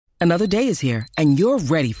Another day is here, and you're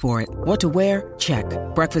ready for it. What to wear? Check.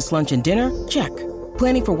 Breakfast, lunch, and dinner? Check.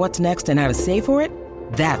 Planning for what's next and how to save for it?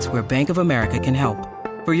 That's where Bank of America can help.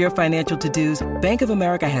 For your financial to-dos, Bank of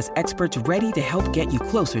America has experts ready to help get you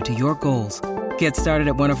closer to your goals. Get started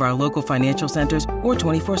at one of our local financial centers or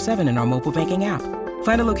 24/7 in our mobile banking app.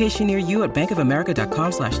 Find a location near you at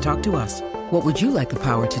bankofamerica.com/talktous. What would you like the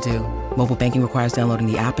power to do? Mobile banking requires downloading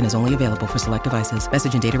the app and is only available for select devices.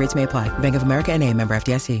 Message and data rates may apply. Bank of America N.A., member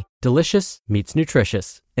FDIC. Delicious meets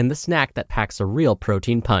nutritious in the snack that packs a real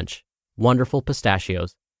protein punch. Wonderful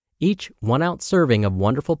Pistachios. Each 1 ounce serving of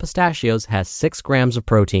Wonderful Pistachios has 6 grams of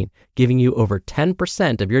protein, giving you over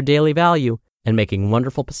 10% of your daily value and making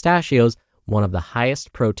Wonderful Pistachios one of the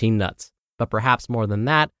highest protein nuts. But perhaps more than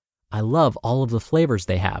that, I love all of the flavors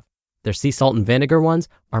they have. Their sea salt and vinegar ones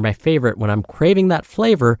are my favorite when I'm craving that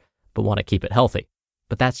flavor but want to keep it healthy.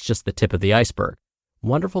 But that's just the tip of the iceberg.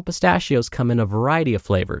 Wonderful Pistachios come in a variety of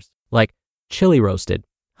flavors like chili roasted,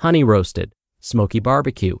 honey roasted, smoky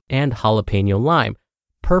barbecue, and jalapeno lime,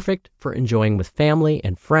 perfect for enjoying with family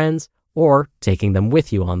and friends or taking them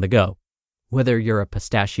with you on the go. Whether you're a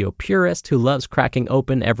pistachio purist who loves cracking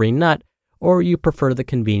open every nut, or you prefer the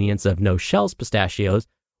convenience of no-shells pistachios,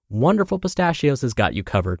 Wonderful Pistachios has got you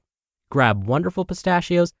covered. Grab Wonderful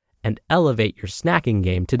Pistachios and elevate your snacking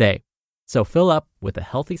game today. So fill up with a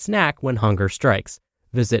healthy snack when hunger strikes.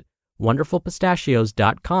 Visit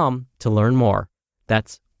wonderfulpistachios.com to learn more.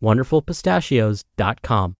 That's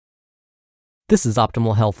wonderfulpistachios.com. This is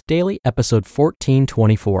Optimal Health Daily, episode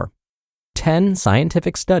 1424. 10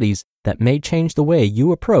 Scientific Studies That May Change the Way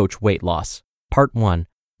You Approach Weight Loss, Part 1,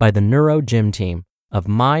 by the NeuroGym team of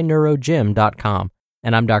myneurogym.com.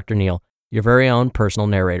 And I'm Dr. Neil, your very own personal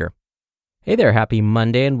narrator. Hey there, happy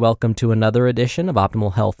Monday, and welcome to another edition of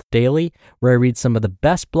Optimal Health Daily, where I read some of the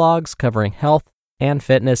best blogs covering health and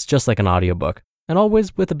fitness, just like an audiobook, and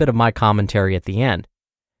always with a bit of my commentary at the end.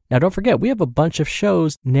 Now, don't forget, we have a bunch of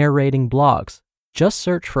shows narrating blogs. Just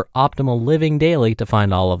search for Optimal Living Daily to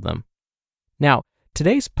find all of them. Now,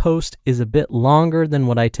 today's post is a bit longer than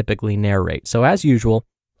what I typically narrate, so as usual,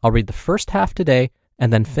 I'll read the first half today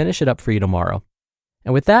and then finish it up for you tomorrow.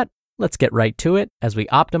 And with that, let's get right to it as we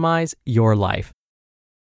optimize your life.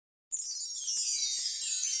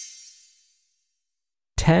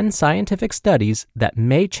 10 Scientific Studies That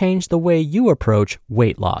May Change the Way You Approach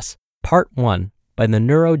Weight Loss, Part 1, by the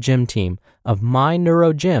NeuroGym team of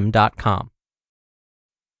myneurogym.com.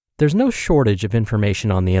 There's no shortage of information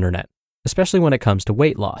on the internet, especially when it comes to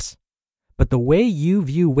weight loss. But the way you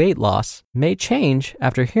view weight loss may change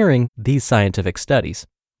after hearing these scientific studies.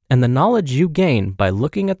 And the knowledge you gain by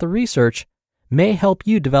looking at the research may help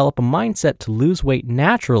you develop a mindset to lose weight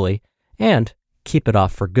naturally and keep it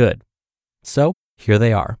off for good. So, here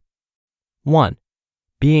they are. 1.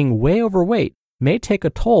 Being way overweight may take a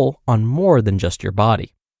toll on more than just your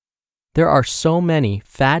body. There are so many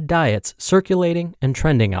fad diets circulating and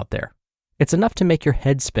trending out there. It's enough to make your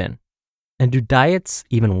head spin. And do diets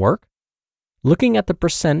even work? Looking at the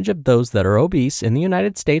percentage of those that are obese in the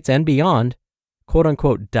United States and beyond,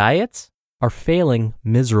 quote-unquote diets are failing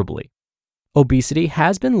miserably. Obesity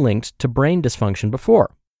has been linked to brain dysfunction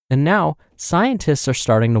before, and now scientists are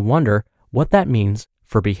starting to wonder what that means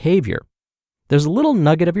for behavior. There's a little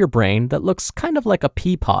nugget of your brain that looks kind of like a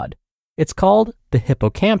pea pod. It's called the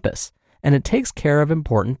hippocampus, and it takes care of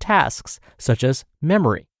important tasks, such as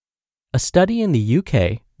memory. A study in the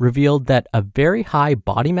UK revealed that a very high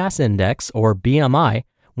body mass index, or BMI,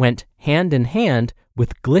 went hand in hand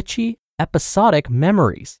with glitchy episodic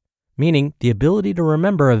memories, meaning the ability to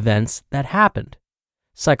remember events that happened.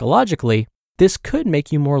 Psychologically, this could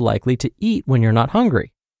make you more likely to eat when you're not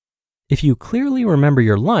hungry. If you clearly remember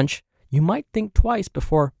your lunch, you might think twice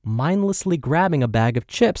before mindlessly grabbing a bag of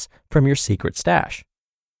chips from your secret stash.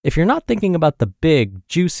 If you're not thinking about the big,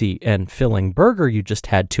 juicy, and filling burger you just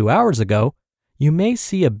had 2 hours ago, you may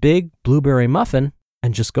see a big blueberry muffin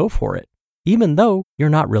and just go for it, even though you're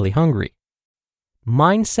not really hungry.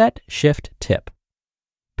 Mindset shift tip.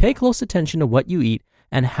 Pay close attention to what you eat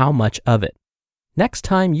and how much of it. Next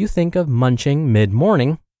time you think of munching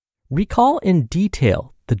mid-morning, recall in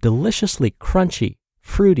detail the deliciously crunchy,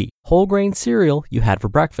 fruity, whole grain cereal you had for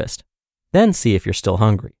breakfast. Then see if you're still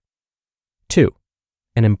hungry. 2.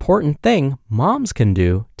 An important thing moms can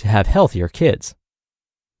do to have healthier kids.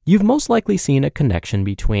 You've most likely seen a connection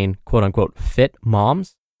between quote-unquote fit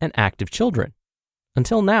moms and active children.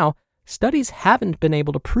 Until now, studies haven't been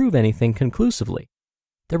able to prove anything conclusively.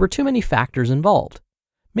 There were too many factors involved.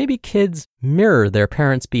 Maybe kids mirror their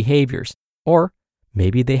parents' behaviors, or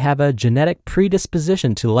maybe they have a genetic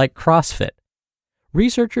predisposition to like CrossFit.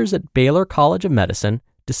 Researchers at Baylor College of Medicine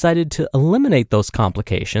decided to eliminate those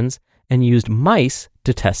complications and used mice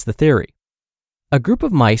to test the theory. A group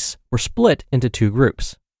of mice were split into two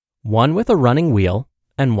groups, one with a running wheel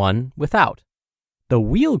and one without. The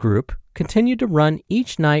wheel group continued to run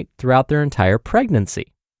each night throughout their entire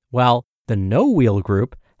pregnancy, while the no-wheel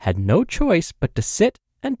group had no choice but to sit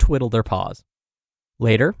and twiddle their paws.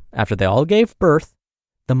 Later, after they all gave birth,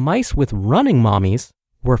 the mice with running mommies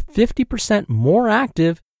were 50% more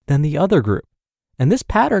active than the other group, and this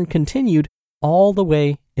pattern continued all the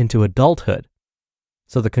way into adulthood.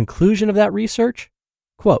 So the conclusion of that research?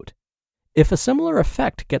 Quote, if a similar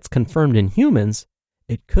effect gets confirmed in humans,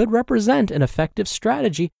 it could represent an effective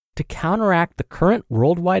strategy to counteract the current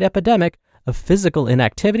worldwide epidemic of physical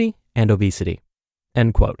inactivity and obesity.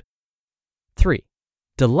 End quote. 3.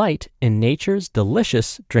 Delight in nature's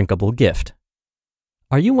delicious drinkable gift.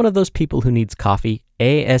 Are you one of those people who needs coffee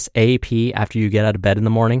ASAP after you get out of bed in the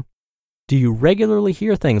morning? Do you regularly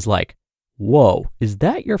hear things like, "Whoa, is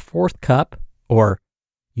that your 4th cup?" Or,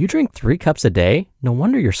 "You drink 3 cups a day? No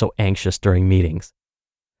wonder you're so anxious during meetings."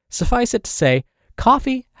 Suffice it to say,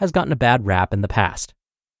 coffee has gotten a bad rap in the past.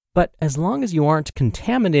 But as long as you aren't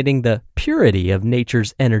contaminating the purity of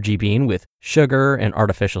nature's energy bean with sugar and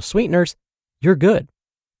artificial sweeteners, you're good.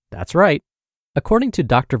 That's right. According to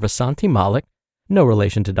Dr. Vasanthi Malik, no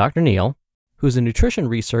relation to Dr. Neal, who's a nutrition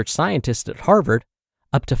research scientist at Harvard,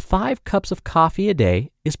 up to 5 cups of coffee a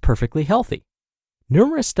day is perfectly healthy.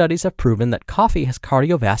 Numerous studies have proven that coffee has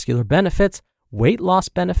cardiovascular benefits, weight loss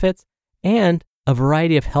benefits, and a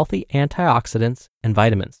variety of healthy antioxidants and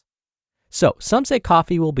vitamins. So, some say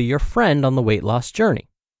coffee will be your friend on the weight loss journey,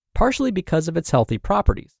 partially because of its healthy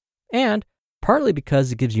properties, and partly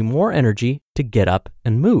because it gives you more energy to get up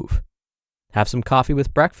and move. Have some coffee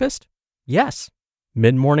with breakfast? Yes.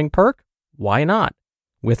 Mid-morning perk? Why not?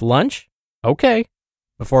 With lunch? Okay.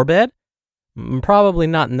 Before bed? Probably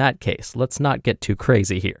not in that case. Let's not get too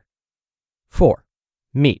crazy here. 4.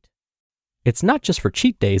 Meat. It's not just for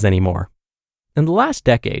cheat days anymore. In the last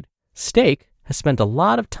decade, steak has spent a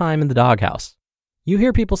lot of time in the doghouse. You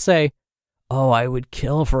hear people say, "Oh, I would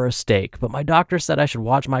kill for a steak, but my doctor said I should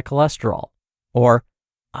watch my cholesterol." Or,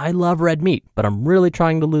 "I love red meat, but I'm really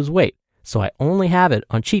trying to lose weight, so I only have it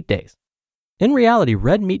on cheat days." In reality,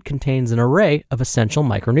 red meat contains an array of essential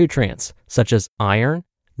micronutrients, such as iron,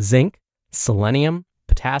 zinc, selenium,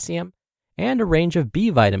 potassium, and a range of B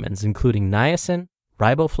vitamins, including niacin,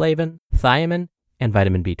 riboflavin, thiamine, and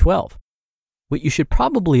vitamin B12. What you should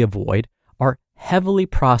probably avoid are heavily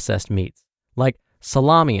processed meats, like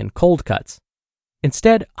salami and cold cuts.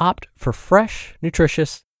 Instead, opt for fresh,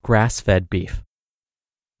 nutritious, grass-fed beef.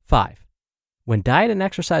 5. When diet and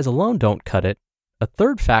exercise alone don't cut it, a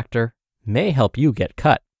third factor may help you get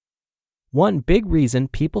cut. One big reason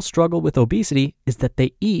people struggle with obesity is that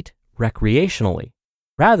they eat recreationally,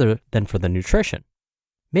 rather than for the nutrition.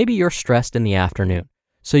 Maybe you're stressed in the afternoon,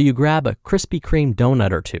 so you grab a Krispy Kreme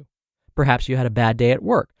donut or two. Perhaps you had a bad day at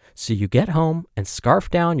work, so you get home and scarf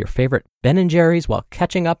down your favorite Ben & Jerry's while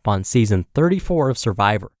catching up on season 34 of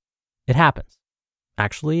Survivor. It happens.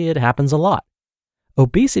 Actually, it happens a lot.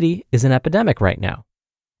 Obesity is an epidemic right now,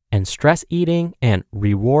 and stress eating and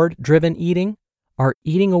reward-driven eating are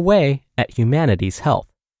eating away at humanity's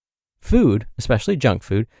health. Food, especially junk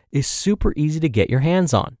food, is super easy to get your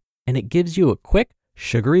hands on, and it gives you a quick,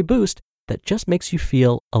 sugary boost that just makes you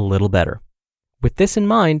feel a little better. With this in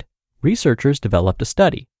mind, researchers developed a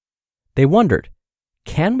study. They wondered,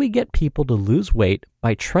 can we get people to lose weight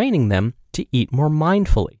by training them to eat more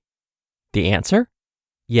mindfully? The answer?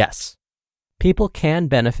 Yes. People can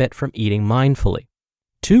benefit from eating mindfully.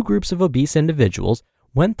 2 groups of obese individuals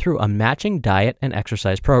went through a matching diet and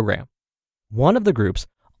exercise program. One of the groups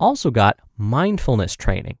also got mindfulness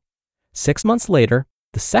training. 6 months later,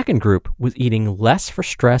 the second group was eating less for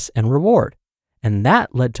stress and reward, and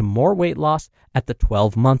that led to more weight loss at the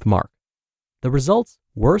 12-month mark. The results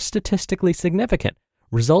were statistically significant,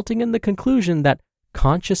 resulting in the conclusion that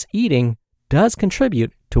conscious eating does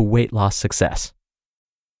contribute to weight loss success.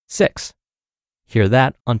 6. Hear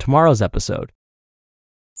that on tomorrow's episode.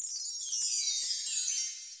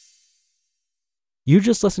 You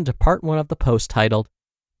just listened to part 1 of the post titled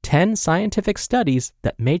 10 Scientific Studies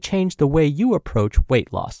That May Change the Way You Approach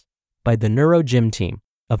Weight Loss by the NeuroGym team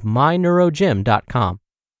of myneurogym.com.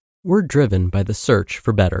 We're driven by the search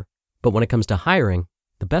for better, but when it comes to hiring,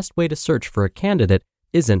 the best way to search for a candidate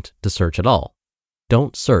isn't to search at all.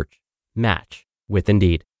 Don't search, match with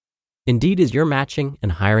Indeed. Indeed is your matching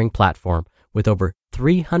and hiring platform with over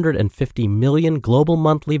 350 million global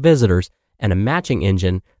monthly visitors and a matching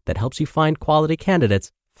engine that helps you find quality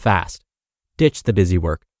candidates fast. Ditch the busy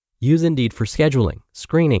work. Use Indeed for scheduling,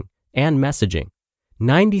 screening, and messaging.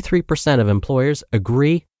 93% of employers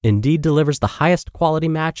agree Indeed delivers the highest quality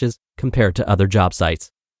matches compared to other job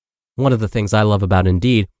sites. One of the things I love about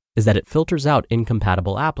Indeed is that it filters out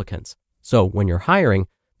incompatible applicants. So when you're hiring,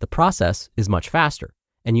 the process is much faster,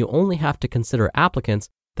 and you only have to consider applicants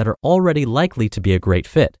that are already likely to be a great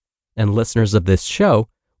fit. And listeners of this show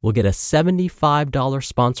will get a $75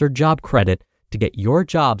 sponsored job credit to get your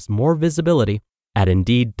jobs more visibility at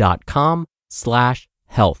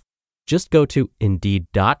Indeed.com/health. Just go to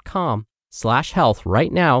Indeed.com/health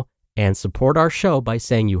right now and support our show by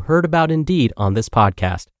saying you heard about Indeed on this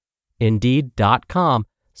podcast.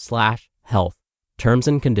 Indeed.com/health. Terms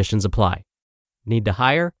and conditions apply. Need to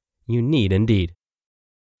hire? You need Indeed.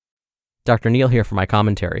 Dr. Neal here for my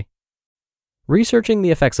commentary. Researching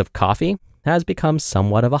the effects of coffee has become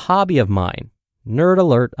somewhat of a hobby of mine. Nerd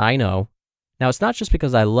alert, I know. Now, it's not just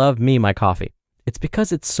because I love my coffee. It's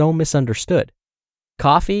because it's so misunderstood.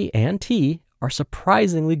 Coffee and tea are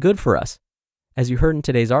surprisingly good for us. As you heard in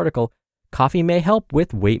today's article, coffee may help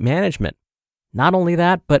with weight management. Not only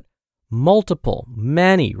that, but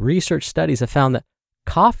many research studies have found that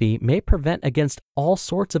coffee may prevent against all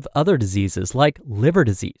sorts of other diseases like liver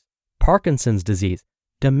disease, Parkinson's disease,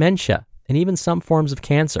 dementia, and even some forms of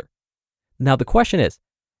cancer. Now the question is,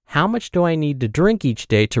 how much do I need to drink each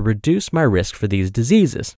day to reduce my risk for these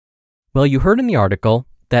diseases? Well, you heard in the article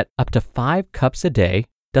that up to 5 cups a day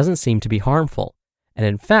doesn't seem to be harmful. And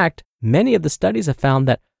in fact, many of the studies have found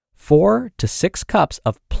that 4 to 6 cups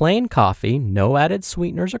of plain coffee, no added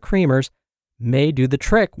sweeteners or creamers, may do the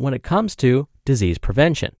trick when it comes to disease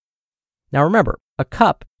prevention. Now remember, a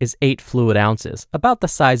cup is 8 fluid ounces, about the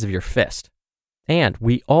size of your fist. And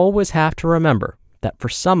we always have to remember that for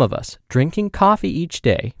some of us, drinking coffee each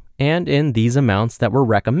day, and in these amounts that we're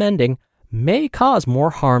recommending, may cause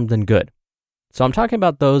more harm than good. So I'm talking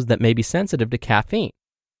about those that may be sensitive to caffeine.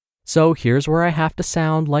 So here's where I have to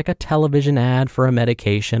sound like a television ad for a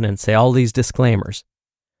medication and say all these disclaimers.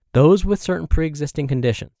 Those with certain pre-existing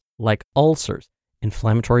conditions, like ulcers,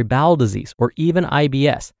 inflammatory bowel disease, or even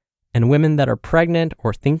IBS, and women that are pregnant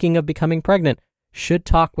or thinking of becoming pregnant should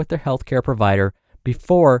talk with their healthcare provider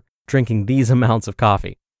before drinking these amounts of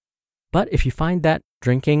coffee. But if you find that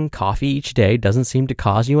drinking coffee each day doesn't seem to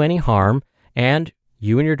cause you any harm, and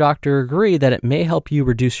you and your doctor agree that it may help you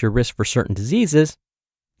reduce your risk for certain diseases,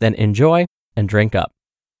 then enjoy and drink up.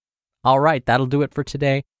 All right, that'll do it for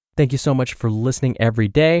today. Thank you so much for listening every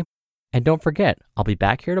day. And don't forget, I'll be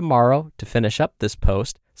back here tomorrow to finish up this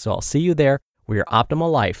post, so I'll see you there where your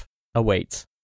optimal life awaits.